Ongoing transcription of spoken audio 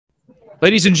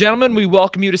Ladies and gentlemen, we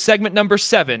welcome you to segment number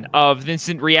 7 of the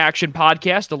Instant Reaction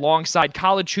Podcast alongside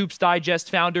College Hoops Digest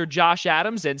founder Josh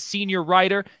Adams and senior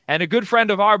writer and a good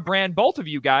friend of our brand, both of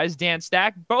you guys, Dan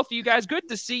Stack. Both of you guys, good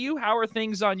to see you. How are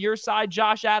things on your side,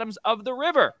 Josh Adams of the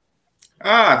River?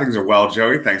 Things are well,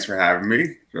 Joey. Thanks for having me.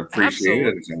 Appreciate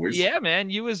it as always. Yeah, man,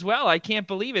 you as well. I can't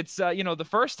believe it's the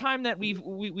first time that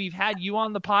we've had you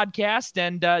on the podcast.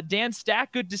 And Dan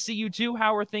Stack, good to see you too.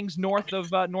 How are things north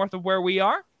of where we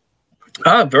are?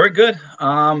 Very good.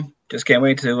 Just can't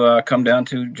wait to come down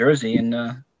to Jersey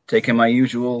and take in my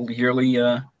usual yearly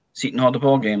Seton Hall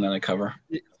DePaul game that I cover.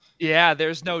 Yeah,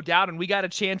 there's no doubt, and we got a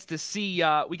chance to see.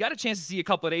 A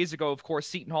couple of days ago, of course,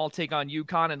 Seton Hall take on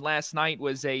UConn, and last night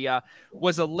was a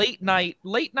late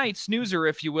night snoozer,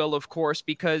 if you will, of course,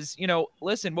 because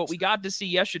listen, what we got to see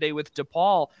yesterday with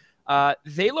DePaul.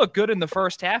 They looked good in the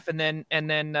first half, and then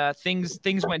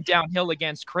things went downhill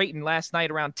against Creighton last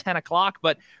night around 10 o'clock.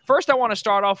 But first, I want to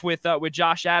start off with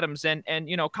Josh Adams and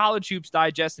College Hoops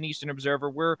Digest and Eastern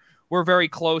Observer. We're very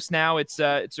close now. It's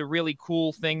a really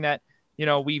cool thing that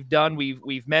we've done.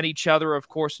 We've met each other, of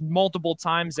course, multiple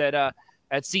times at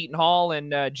Seton Hall,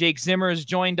 and Jake Zimmer has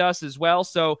joined us as well.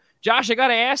 So, Josh, I got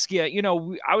to ask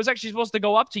you. I was actually supposed to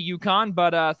go up to UConn,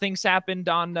 but things happened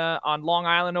on Long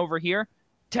Island over here.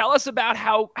 Tell us about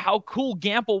how cool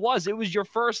Gamble was. It was your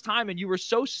first time, and you were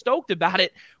so stoked about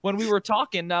it when we were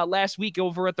talking last week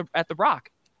over at the Rock.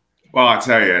 Well, I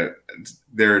tell you,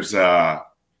 there's not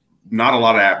a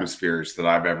lot of atmospheres that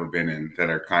I've ever been in that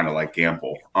are kind of like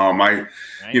Gamble. I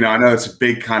know it's a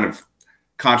big kind of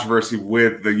controversy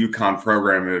with the UConn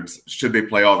program. It's should they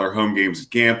play all their home games at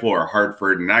Gamble or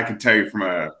Hartford? And I can tell you from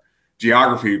a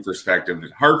geography perspective,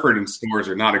 Hartford and Storrs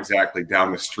are not exactly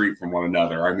down the street from one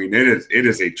another. I mean, it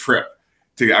is a trip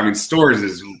to. I mean, Storrs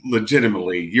is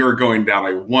legitimately you're going down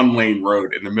a one-lane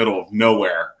road in the middle of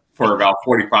nowhere for about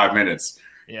 45 minutes,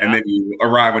 and then you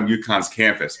arrive on UConn's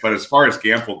campus. But as far as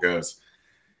Gamble goes,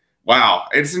 wow,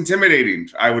 it's intimidating.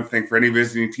 I would think for any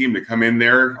visiting team to come in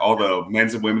there, all the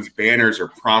men's and women's banners are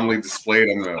prominently displayed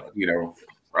on the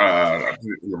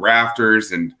the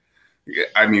rafters and.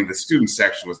 I mean, the student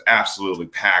section was absolutely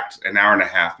packed an hour and a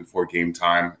half before game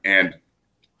time. And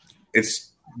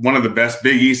it's one of the best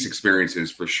Big East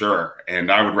experiences for sure.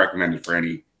 And I would recommend it for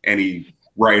any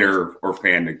writer or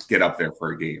fan to get up there for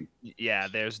a game. Yeah,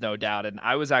 there's no doubt. And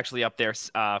I was actually up there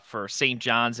for St.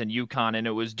 John's and UConn, and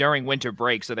it was during winter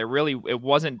break. So it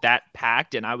wasn't that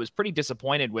packed. And I was pretty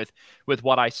disappointed with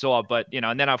what I saw. But,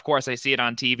 and then, of course, I see it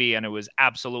on TV, and it was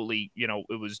absolutely,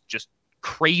 it was just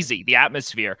crazy, the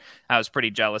atmosphere. I was pretty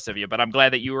jealous of you, but I'm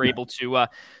glad that you were able to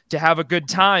have a good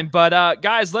time. But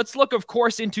guys, let's look, of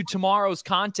course, into tomorrow's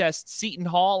contest, Seton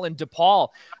Hall and DePaul.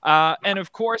 And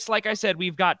of course, like I said,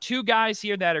 we've got two guys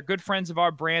here that are good friends of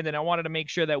our brand, and I wanted to make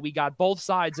sure that we got both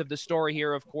sides of the story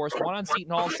here, of course, one on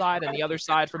Seton Hall's side and the other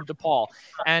side from DePaul.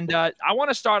 And I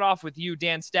want to start off with you,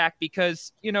 Dan Stack,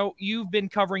 because you've been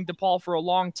covering DePaul for a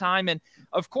long time, and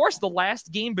of course, the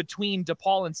last game between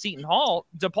DePaul and Seton Hall,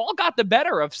 DePaul got the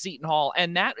better of Seton Hall,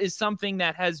 and that is something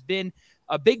that has been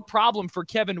a big problem for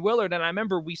Kevin Willard. And I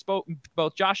remember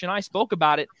both Josh and I spoke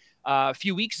about it a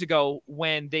few weeks ago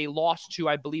when they lost to,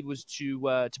 I believe it was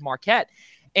to Marquette.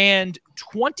 And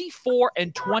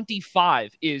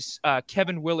 24-25 is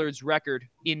Kevin Willard's record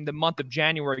in the month of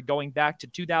January, going back to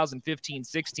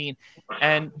 2015-16.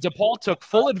 And DePaul took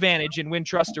full advantage in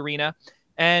Wintrust Arena.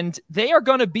 And they are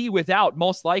going to be without,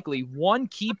 most likely, one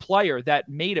key player that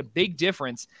made a big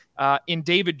difference in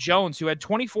David Jones, who had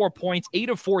 24 points,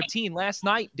 8 of 14 last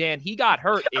night. Dan, he got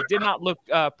hurt. It did not look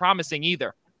promising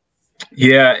either.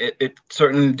 Yeah, it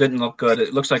certainly didn't look good.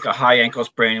 It looks like a high ankle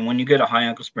sprain. And when you get a high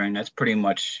ankle sprain, that's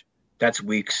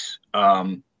weeks.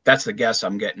 That's the guess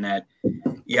I'm getting at.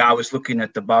 Yeah, I was looking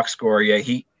at the box score. Yeah,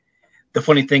 the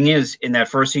funny thing is, in that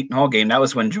first Seton Hall game, that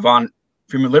was when Javon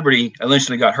Freeman Liberty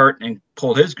initially got hurt and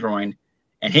pulled his groin,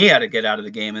 and he had to get out of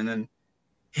the game. And then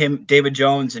David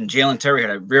Jones and Jalen Terry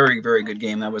had a very, very good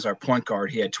game. That was our point guard.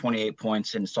 He had 28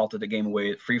 points and salted the game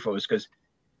away at free throws because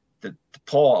the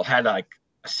Paul had like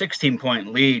a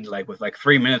 16-point lead, with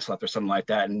 3 minutes left or something like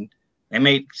that. And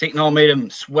Seton Hall made him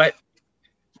sweat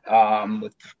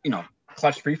with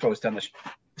clutch free throws down the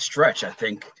stretch. I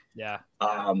think. Yeah.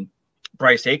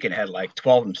 Bryce Aiken had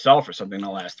 12 himself or something in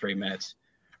the last 3 minutes.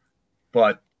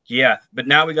 But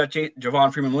now we got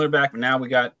Javon Freeman Lillard back, but now we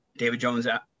got David Jones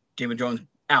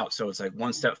out. So it's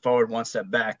one step forward, one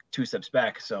step back, 2 steps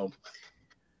back. So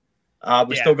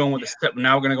we're still going with the step.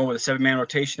 Now we're going to go with a 7-man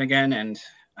rotation again. And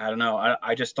I don't know.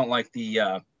 I just don't like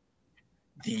the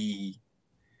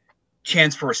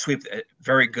chance for a sweep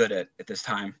very good at this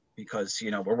time because,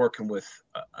 we're working with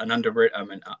an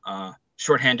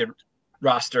shorthanded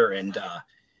roster, and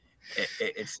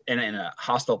it's in a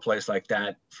hostile place like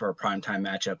that for a primetime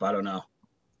matchup. I don't know.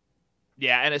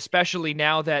 Yeah, and especially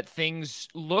now that things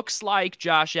looks like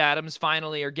Josh Adams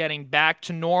finally are getting back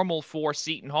to normal for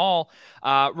Seton Hall,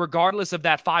 regardless of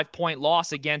that 5-point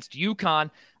loss against UConn.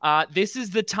 This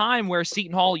is the time where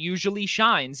Seton Hall usually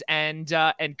shines, and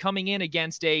coming in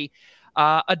against a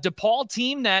DePaul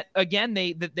team that, again,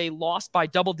 they lost by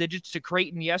double digits to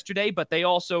Creighton yesterday, but they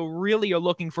also really are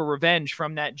looking for revenge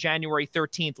from that January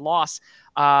 13th loss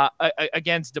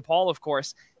against DePaul, of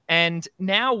course. And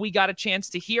now we got a chance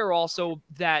to hear also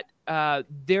that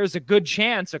there's a good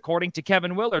chance, according to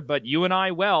Kevin Willard, but you and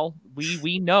I,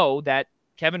 we know that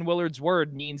Kevin Willard's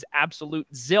word means absolute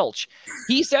zilch.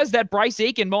 He says that Bryce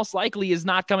Aiken most likely is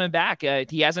not coming back.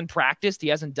 He hasn't practiced. He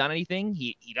hasn't done anything.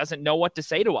 He doesn't know what to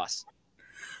say to us.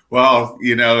 Well,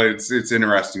 it's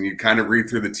interesting. You kind of read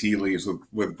through the tea leaves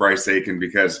with Bryce Aiken,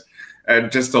 because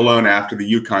just alone after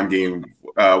the UConn game,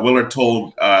 Willard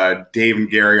told Dave and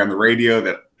Gary on the radio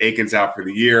that Aiken's out for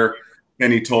the year.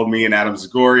 Then he told me and Adam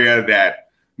Zagoria that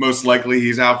most likely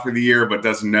he's out for the year, but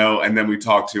doesn't know. And then we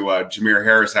talked to Jameer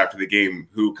Harris after the game,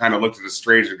 who kind of looked at us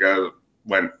strange and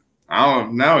went, I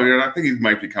don't know, I think he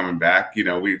might be coming back.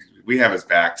 We have his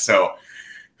back. So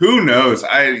who knows?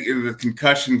 The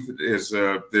concussion is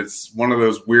it's one of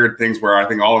those weird things where I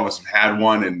think all of us have had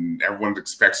one, and everyone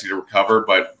expects you to recover.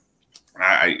 But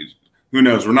who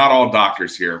knows? We're not all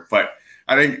doctors here. But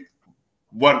I think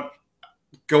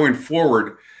going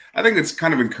forward, I think it's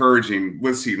kind of encouraging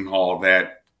with Seton Hall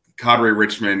that Kadre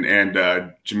Richmond and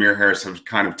Jameer Harris have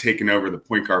kind of taken over the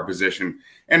point guard position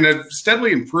and have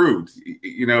steadily improved.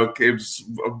 It's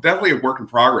definitely a work in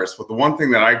progress. But the one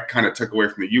thing that I kind of took away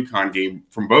from the UConn game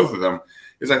from both of them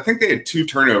is I think they had 2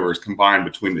 turnovers combined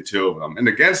between the two of them. And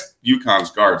against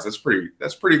UConn's guards, that's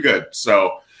pretty good.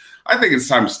 So I think it's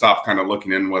time to stop kind of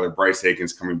looking in whether Bryce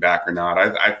Aiken's coming back or not.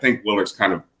 I think Willard's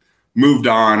kind of moved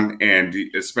on, and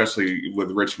especially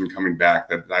with Richmond coming back,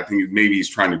 that I think maybe he's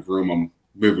trying to groom him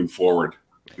moving forward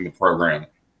in the program.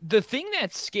 The thing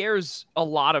that scares a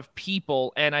lot of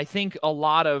people, and I think a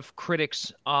lot of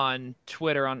critics on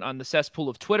Twitter, on the cesspool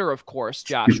of Twitter, of course,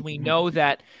 Josh, we know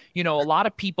that, a lot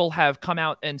of people have come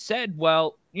out and said,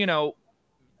 well,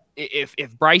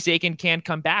 if Bryce Aiken can't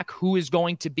come back, who is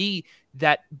going to be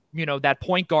that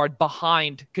point guard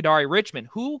behind Kadari Richmond?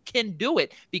 Who can do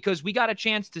it? Because we got a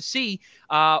chance to see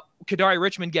Kadari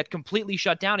Richmond get completely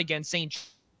shut down against St.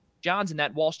 John's in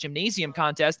that Walsh Gymnasium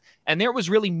contest, and there was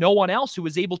really no one else who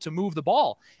was able to move the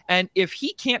ball. And if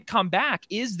he can't come back,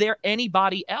 is there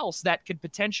anybody else that could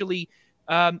potentially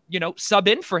sub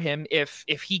in for him if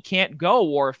he can't go,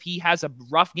 or if he has a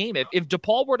rough game? If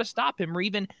DePaul were to stop him, or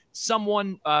even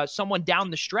someone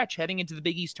down the stretch heading into the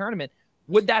Big East tournament,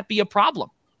 would that be a problem?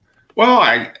 Well,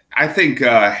 I think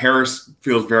Harris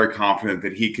feels very confident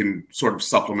that he can sort of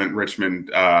supplement Richmond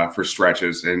for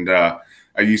stretches, and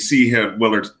you see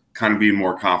Willard kind of being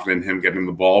more confident in him getting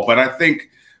the ball. But I think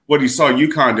what you saw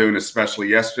UConn doing, especially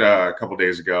yesterday, a couple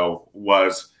days ago,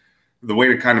 was the way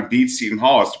to kind of beat Seton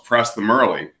Hall is to press them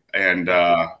early, and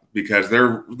because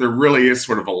there really is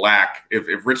sort of a lack.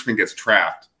 If Richmond gets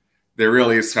trapped, there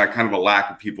really is kind of a lack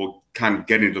of people kind of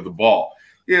getting to the ball.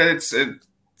 Yeah,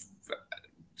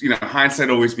 hindsight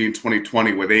always being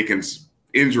 2020 with Aiken's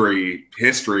injury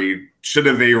history. Should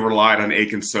have they relied on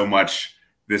Aiken so much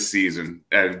this season,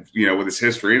 and with his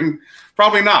history? And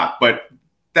probably not. But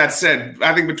that said,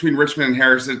 I think between Richmond and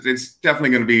Harris, it's definitely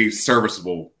going to be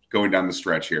serviceable going down the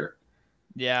stretch here.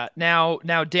 Yeah. Now,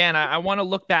 Dan, I want to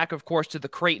look back, of course, to the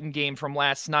Creighton game from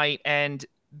last night, and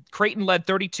Creighton led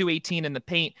 32-18 in the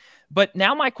paint. But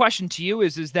now my question to you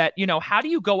is that, how do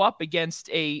you go up against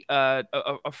a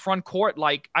front court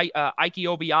like Ike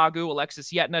Obiagu,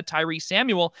 Alexis Yetna, Tyrese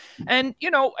Samuel? And,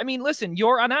 listen,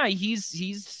 Anai,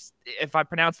 he's if I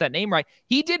pronounce that name right,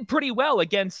 he did pretty well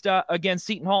against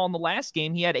Seton Hall in the last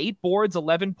game. He had 8 boards,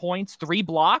 11 points, 3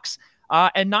 blocks,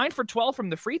 and 9 for 12 from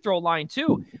the free throw line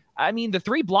too. The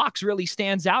 3 blocks really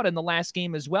stands out in the last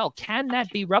game as well. Can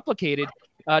that be replicated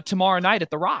tomorrow night at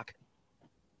the Rock?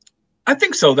 I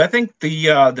think so. I think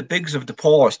the bigs of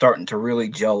DePaul are starting to really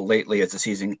gel lately as the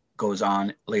season goes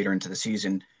on later into the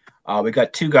season. We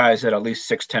got 2 guys that are at least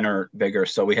 6'10" or bigger,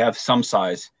 so we have some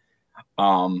size.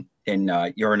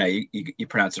 In Urine, you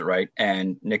pronounce it right,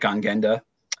 and Nick Ongenda.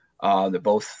 They're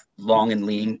both long and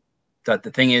lean. The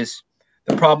thing is,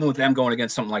 the problem with them going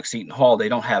against something like Seton Hall, they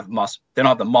don't have They don't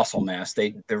have the muscle mass.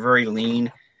 They're very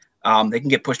lean. They can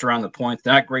get pushed around the point.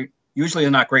 They're not great. Usually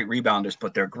they're not great rebounders,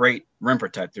 but they're great rim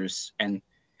protectors. And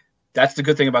that's the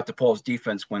good thing about DePaul's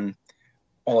defense. When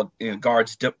all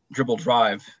guards dribble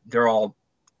drive, they're all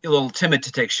a little timid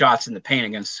to take shots in the paint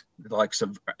against the likes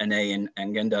of Ane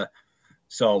and Genda.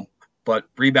 So, but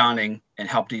rebounding and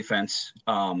help defense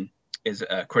is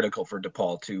critical for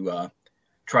DePaul to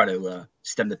try to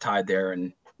stem the tide there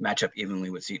and match up evenly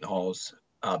with Seton Hall's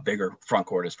bigger front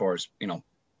court as far as,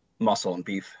 muscle and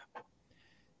beef.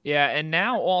 Yeah, and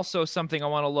now also something I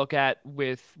want to look at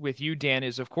with you, Dan,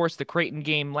 is, of course, the Creighton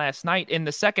game last night. In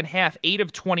the second half, 8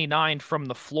 of 29 from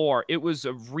the floor. It was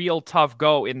a real tough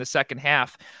go in the second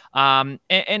half. And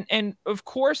of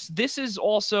course, this is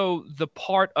also the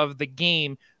part of the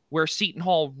game where Seton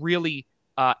Hall really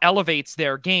elevates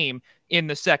their game in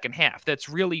the second half. That's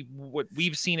really what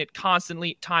we've seen it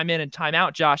constantly, time in and time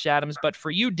out, Josh Adams. But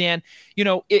for you, Dan,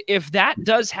 if that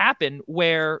does happen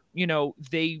where,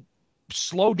 they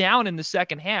slow down in the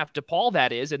second half, DePaul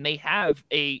that is, and they have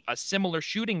a similar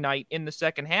shooting night in the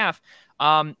second half,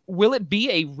 will it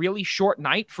be a really short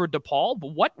night for DePaul?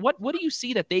 But what do you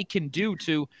see that they can do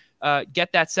to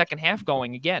get that second half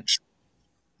going again?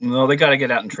 Well, they got to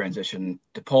get out in transition.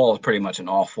 DePaul is pretty much an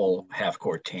awful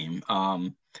half-court team.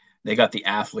 They got the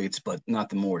athletes, but not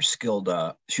the more skilled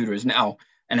shooters now,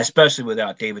 and especially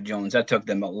without David Jones. That took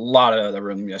them a lot out of the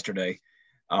room yesterday.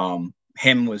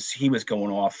 He was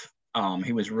going off.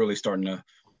 He was really starting to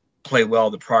play well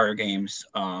the prior games.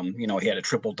 He had a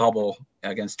triple-double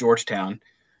against Georgetown,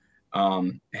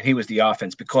 and he was the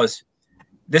offense because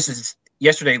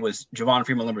yesterday was Javon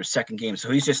Freeman-Liberty's second game, so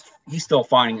he's still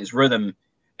finding his rhythm,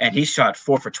 and he shot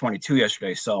 4 for 22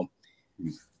 yesterday. So,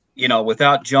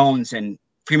 without Jones and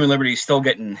Freeman-Liberty still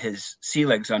getting his sea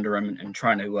legs under him and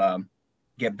trying to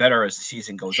get better as the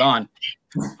season goes on,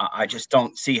 I just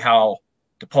don't see how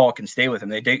DePaul can stay with him.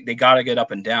 They got to get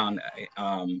up and down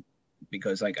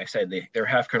because, like I said, their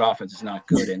half-court offense is not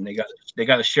good, and they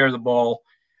got to share the ball,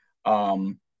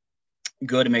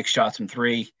 good to make shots from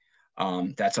three.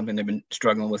 That's something they've been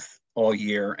struggling with all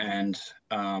year, and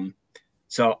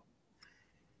so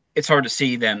it's hard to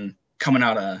see them coming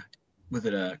out with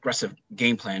an aggressive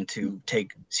game plan to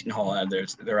take Seton Hall out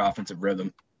of their offensive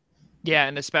rhythm. Yeah,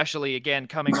 and especially, again,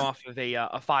 coming off of a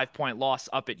 5-point loss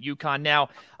up at UConn. Now,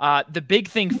 the big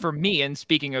thing for me, and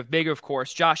speaking of big, of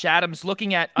course, Josh Adams,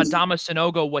 looking at Adama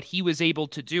Sanogo, what he was able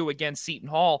to do against Seton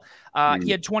Hall.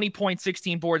 He had 20 points,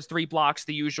 16 boards, 3 blocks,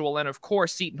 the usual. And, of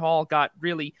course, Seton Hall got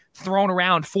really thrown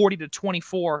around 40 to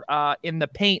 24 in the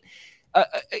paint.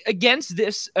 Against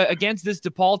this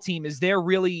DePaul team, is there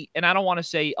really, and I don't want to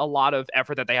say a lot of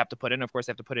effort that they have to put in. Of course,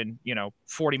 they have to put in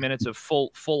 40 minutes of full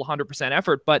 100%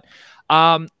 effort. But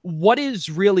what is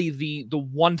really the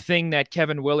one thing that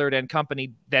Kevin Willard and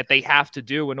company that they have to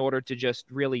do in order to just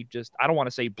I don't want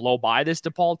to say blow by this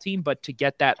DePaul team, but to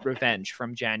get that revenge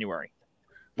from January?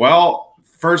 Well,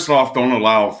 first off, don't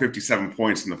allow 57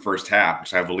 points in the first half,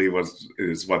 which I believe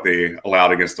is what they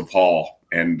allowed against DePaul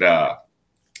and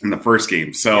in the first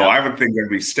game. So yeah. I would think that'd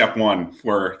be step one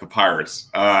for the Pirates.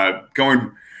 For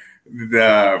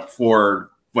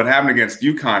what happened against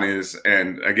UConn is,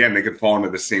 and again, they could fall into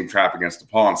the same trap against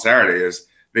DePaul on Saturday, is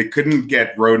they couldn't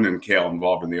get Roden and Kale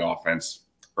involved in the offense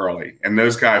early. And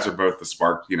those guys are both the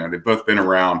spark, they've both been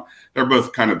around. They're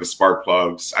both kind of the spark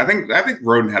plugs. I think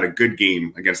Roden had a good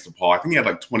game against DePaul. I think he had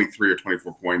like 23 or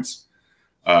 24 points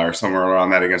or somewhere around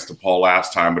that against DePaul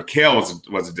last time. But Kale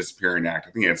was a disappearing act.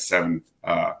 I think he had 7.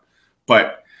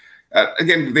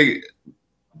 Again, the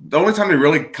only time they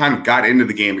really kind of got into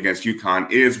the game against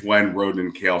UConn is when Roden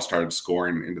and Kale started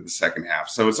scoring into the second half.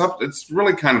 So it's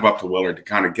really kind of up to Willard to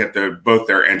kind of get both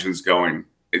their engines going.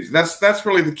 That's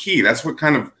really the key. That's what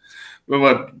the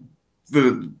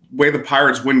way the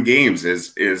Pirates win games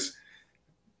is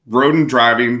Roden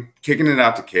driving, kicking it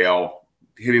out to Kale,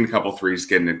 hitting a couple threes,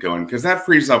 getting it going, because that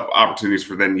frees up opportunities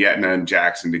for then Yetna and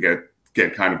Jackson to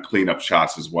get kind of clean up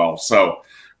shots as well. So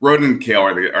Roden and Kale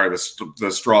are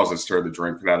the straws that stir the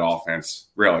drink for that offense,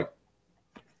 really.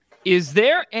 Is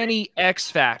there any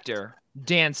X factor,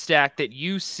 Dan Stack, that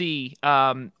you see,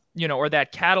 or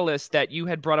that catalyst that you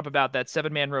had brought up about that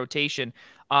 7-man rotation,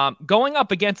 going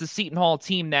up against the Seton Hall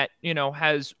team that,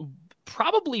 has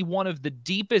probably one of the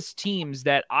deepest teams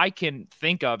that I can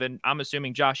think of, and I'm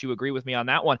assuming, Josh, you agree with me on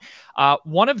that one,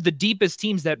 one of the deepest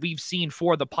teams that we've seen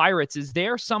for the Pirates. Is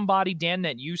there somebody, Dan,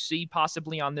 that you see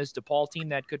possibly on this DePaul team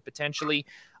that could potentially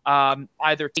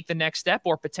either take the next step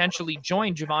or potentially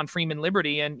join Javon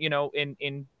Freeman-Liberty and,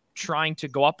 in trying to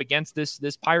go up against this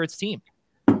Pirates team?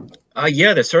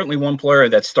 Yeah, there's certainly one player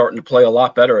that's starting to play a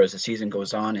lot better as the season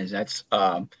goes on, and that's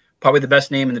probably the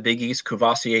best name in the Big East,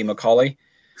 Kuvasier Macaulay.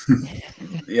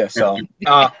 Yeah, so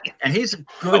and he's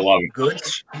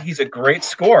he's a great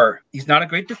scorer. He's not a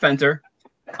great defender,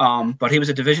 but he was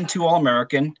a Division II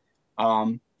All-American.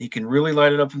 He can really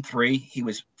light it up from three. He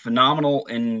was phenomenal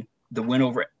in the win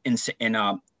over at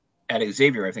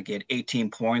Xavier. I think he had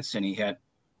 18 points and he had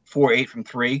 4-8 from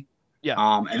three. Yeah.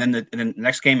 And then the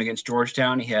next game against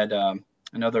Georgetown, he had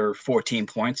another 14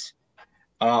 points.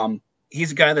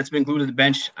 He's a guy that's been glued to the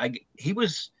bench.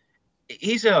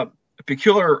 He's a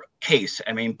peculiar case.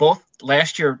 I mean, both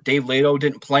last year, Dave Lato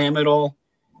didn't play him at all,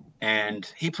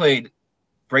 and he played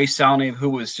Ray Salnave,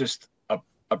 who was just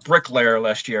a bricklayer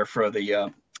last year for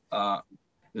the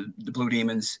Blue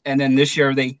Demons. And then this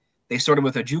year, they started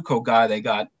with a JUCO guy. They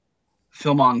got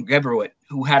Philmon Gebruit,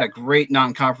 who had a great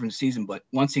non-conference season, but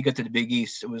once he got to the Big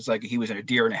East, it was like he was in a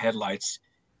deer in the headlights,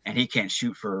 and he can't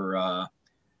shoot for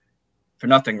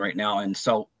nothing right now. And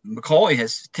so McCauley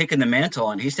has taken the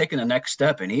mantle, and he's taken the next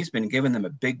step, and he's been giving them a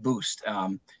big boost.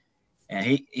 And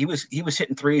he was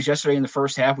hitting threes yesterday in the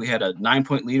first half. We had a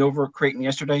 9-point lead over Creighton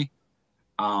yesterday.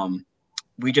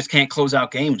 We just can't close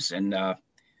out games, and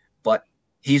but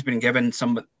he's been giving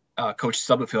Coach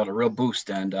Stubblefield a real boost,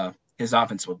 and his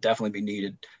offense will definitely be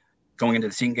needed going into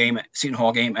the Seton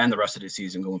Hall game, and the rest of the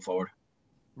season going forward.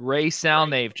 Ray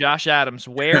Salnave, Josh Adams,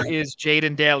 where is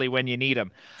Jaden Daly when you need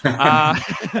him?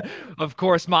 Of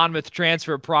course, Monmouth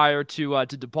transfer prior to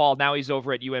DePaul. Now he's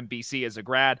over at UMBC as a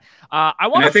grad.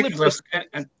 I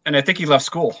think he left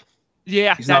school.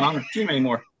 Yeah, he's not on the team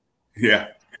anymore. Yeah.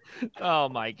 Oh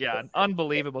my God,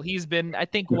 unbelievable. He's been, I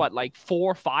think, like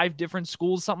 4 or 5 different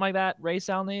schools, something like that. Ray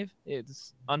Salnave,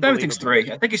 it's unbelievable. Everything's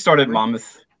 3. I think he started at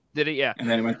Monmouth. Did he? Yeah. And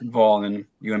then he went to DePaul and then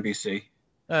UMBC.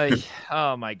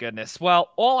 Oh my goodness.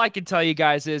 Well, all I can tell you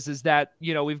guys is that,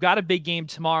 we've got a big game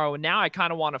tomorrow, and now I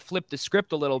kind of want to flip the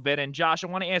script a little bit. And Josh, I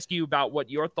want to ask you about what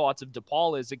your thoughts of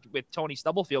DePaul is with Tony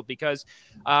Stubblefield, because,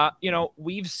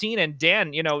 we've seen, and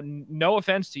Dan, no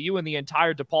offense to you and the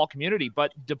entire DePaul community,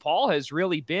 but DePaul has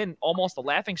really been almost a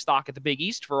laughingstock at the Big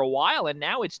East for a while, and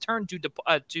now it's turned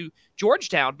to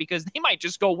Georgetown because they might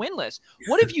just go winless.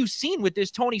 What have you seen with this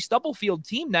Tony Stubblefield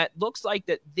team that looks like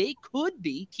that they could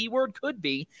be, keyword could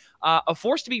be, a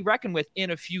force to be reckoned with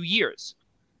in a few years?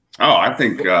 Oh, I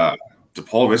think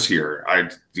DePaul this year,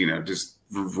 just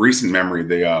recent memory,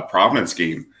 the Providence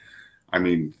game. I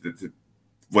mean,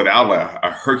 without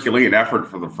a Herculean effort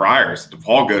from the Friars,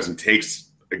 DePaul goes and takes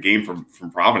a game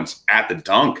from Providence at the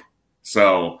dunk.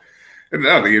 So,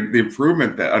 no, the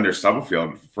improvement that under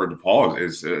Stubblefield for DePaul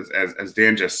is as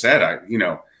Dan just said,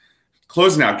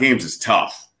 closing out games is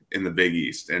tough in the Big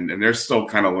East, and they're still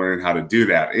kind of learning how to do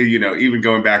that. Even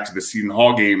going back to the Seton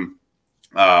Hall game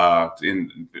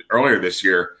earlier this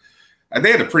year,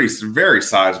 they had a very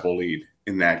sizable lead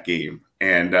in that game,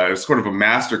 and it was sort of a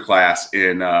masterclass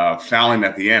in fouling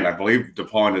at the end. I believe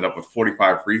DePaul ended up with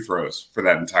 45 free throws for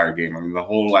that entire game. I mean, the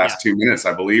whole last 2 minutes,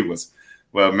 I believe, was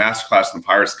a masterclass in the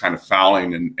Pirates kind of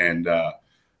fouling and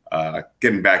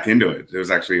getting back into it. It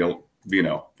was actually,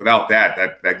 without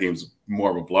that game's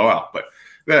more of a blowout, but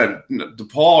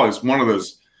DePaul is one of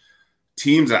those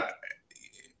teams that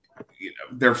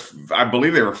I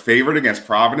believe they were favored against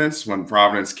Providence when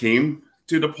Providence came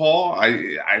to DePaul.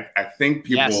 I think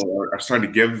people are starting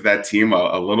to give that team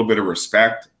a little bit of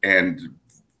respect, and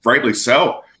rightly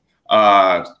so.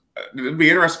 It'd be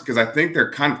interesting because I think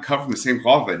they're kind of cut from the same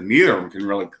cloth that neither of them can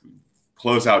really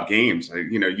close out games.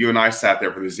 You and I sat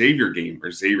there for the Xavier game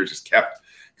where Xavier just kept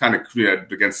kind of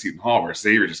against Seton Hall, where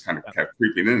Xavier just kind of kept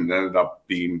creeping in and ended up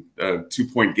being a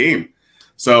 2-point game.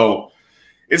 So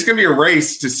it's going to be a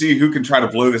race to see who can try to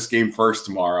blow this game first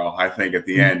tomorrow, I think, at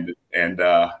the end. And,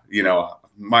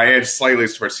 my edge slightly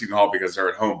is towards Seton Hall because they're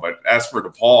at home. But as for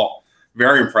DePaul,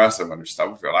 very impressive under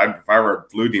Stubblefield. If I were a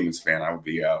Blue Demons fan, I would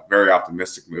be very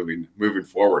optimistic moving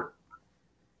forward.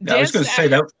 Yeah, I was going to say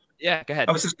that. Yeah, go ahead.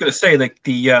 I was just going to say, like,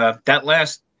 that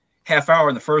last half hour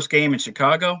in the first game in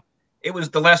Chicago, it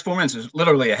was the last 4 minutes. It was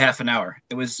literally a half an hour.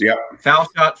 It was foul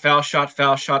shot, foul shot,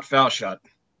 foul shot, foul shot.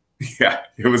 Yeah,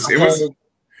 it stuck with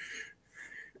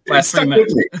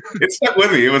me. It stuck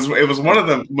with me. It was one of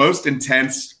the most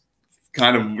intense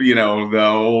kind of, the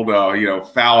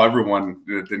old, foul everyone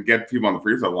and get people on the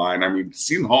free throw line. I mean,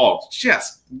 Seton Hall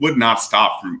just would not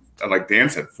stop from, like Dan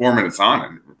said, 4 minutes on,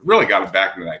 and really got it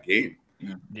back into that game.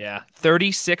 Yeah,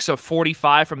 36 of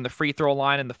 45 from the free throw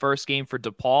line in the first game for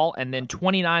DePaul, and then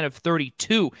 29 of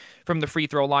 32 from the free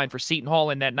throw line for Seton Hall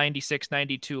in that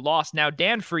 96-92 loss. Now,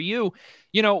 Dan, for you,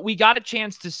 we got a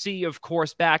chance to see, of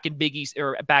course, back at Big East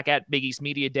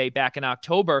Media Day back in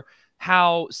October,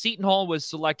 how Seton Hall was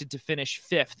selected to finish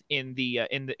 5th in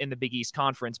the Big East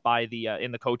Conference by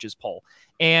in the coaches poll,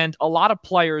 and a lot of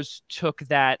players took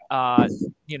that.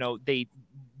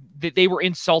 They were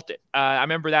insulted. I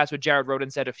remember that's what Jared Roden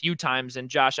said a few times. And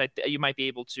Josh, you might be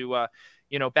able to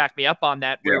back me up on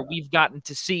that, where we've gotten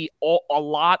to see a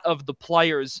lot of the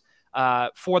players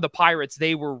for the Pirates.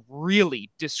 They were really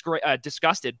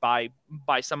disgusted by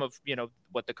some of,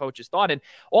 what the coaches thought. And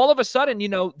all of a sudden,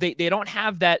 they don't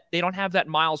have that. They don't have that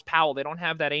Miles Powell. They don't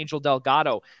have that Angel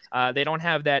Delgado. They don't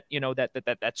have that,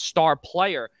 that star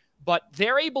player, but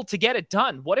they're able to get it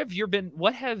done. What have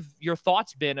your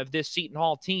thoughts been of this Seton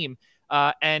Hall team?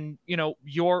 And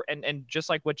just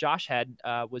like what Josh had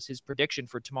was his prediction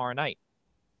for tomorrow night.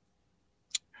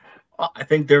 Well, I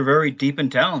think they're very deep and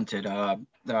talented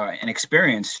and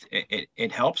experienced.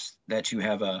 It helps that you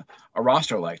have a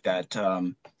roster like that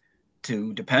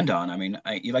to depend on. I mean,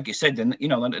 like you said, then they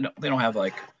don't have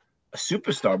like a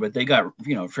superstar, but they got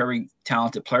very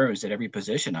talented players at every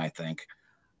position. I think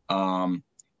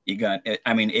you got.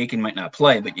 I mean, Aiken might not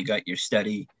play, but you got your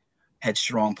steady,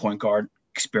 headstrong point guard,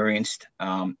 experienced.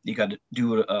 You got to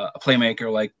do a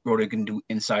playmaker like Rhoda can do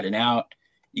inside and out.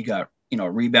 You got a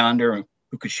rebounder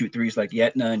who could shoot threes like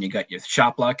Yetna, and you got your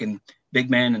shot block and big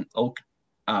man and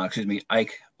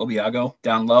Ike Obiago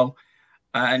down low.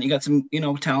 And you got some,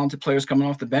 talented players coming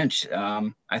off the bench.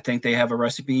 I think they have a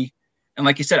recipe. And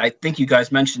like you said, I think you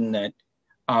guys mentioned that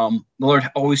Millard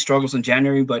always struggles in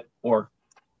January, or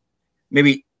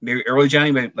maybe early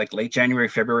January, but like late January,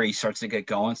 February, he starts to get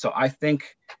going. So I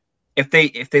think if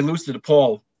they lose to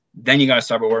DePaul, then you got to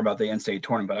start worrying about the NCAA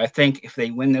tournament. But I think if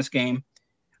they win this game,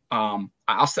 I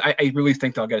really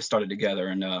think they'll get it started together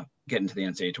and get into the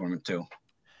NCAA tournament too.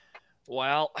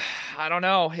 Well, I don't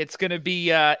know. It's gonna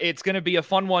be a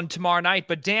fun one tomorrow night.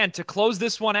 But Dan, to close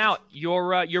this one out,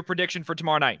 your prediction for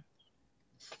tomorrow night.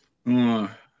 Well,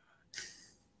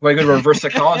 I go to reverse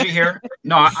psychology here.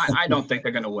 No, I don't think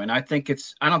they're gonna win. I don't think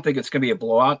it's gonna be a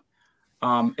blowout.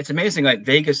 It's amazing. Like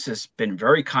Vegas has been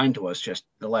very kind to us just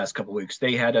the last couple of weeks.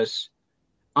 They had us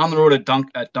on the road at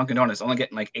Dunkin' Donuts, only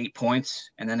getting like 8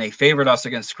 points, and then they favored us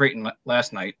against Creighton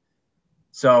last night.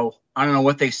 So I don't know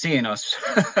what they see in us,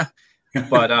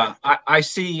 but I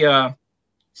see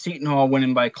Seton Hall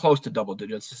winning by close to double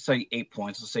digits. Let's say 8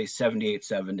 points. Let's say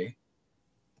 78-70.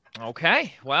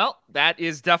 Okay, well, that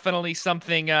is definitely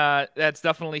something. That's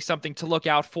definitely something to look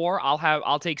out for.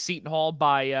 I'll take Seton Hall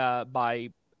by.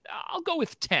 I'll go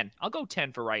with 10. I'll go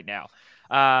 10 for right now.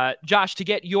 Josh, to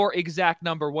get your exact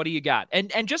number, what do you got?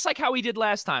 And just like how we did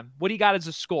last time, what do you got as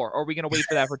a score? Or are we going to wait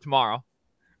for that for tomorrow?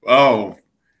 Oh,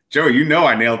 Joey,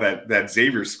 I nailed that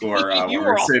Xavier score. You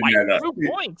were off by 2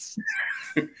 points.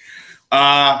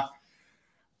 I'm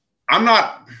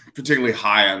not particularly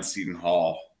high on Seton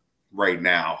Hall right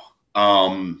now.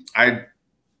 I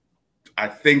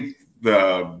think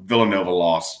the Villanova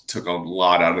loss took a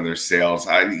lot out of their sails.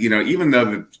 Even though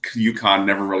the UConn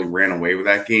never really ran away with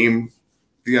that game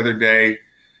the other day,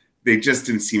 they just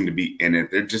didn't seem to be in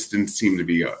it. There just didn't seem to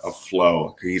be a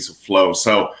cohesive flow.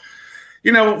 So,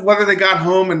 whether they got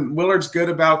home and Willard's good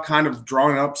about kind of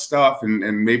drawing up stuff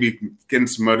and maybe getting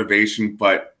some motivation,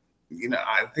 but,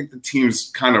 I think the team's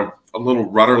kind of a little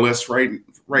rudderless right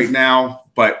now.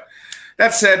 But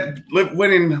that said,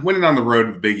 winning on the road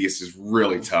to the Big East is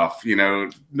really tough, no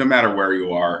matter where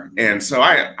you are. And so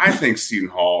I think Seton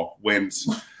Hall wins.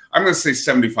 I'm going to say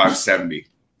 75-70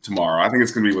 tomorrow. I think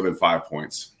it's going to be within 5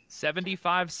 points.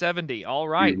 75-70. All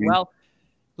right. Mm-hmm. Well,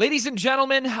 ladies and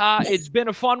gentlemen, it's been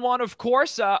a fun one, of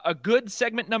course. A good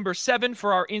segment number 7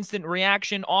 for our instant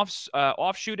reaction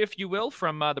offshoot, if you will,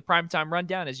 from the Primetime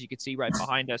Rundown, as you can see right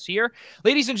behind us here.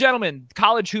 Ladies and gentlemen,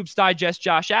 College Hoops Digest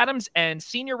Josh Adams and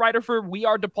senior writer for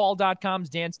WeAreDePaul.com's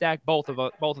Dan Stack, both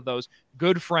of those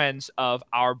good friends of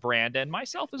our brand and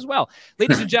myself as well.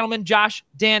 Ladies and gentlemen, Josh,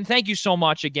 Dan, thank you so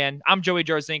much again. I'm Joey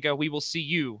Jarzynka. We will see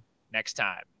you next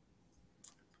time.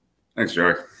 Thanks,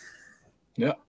 Joey. Yeah.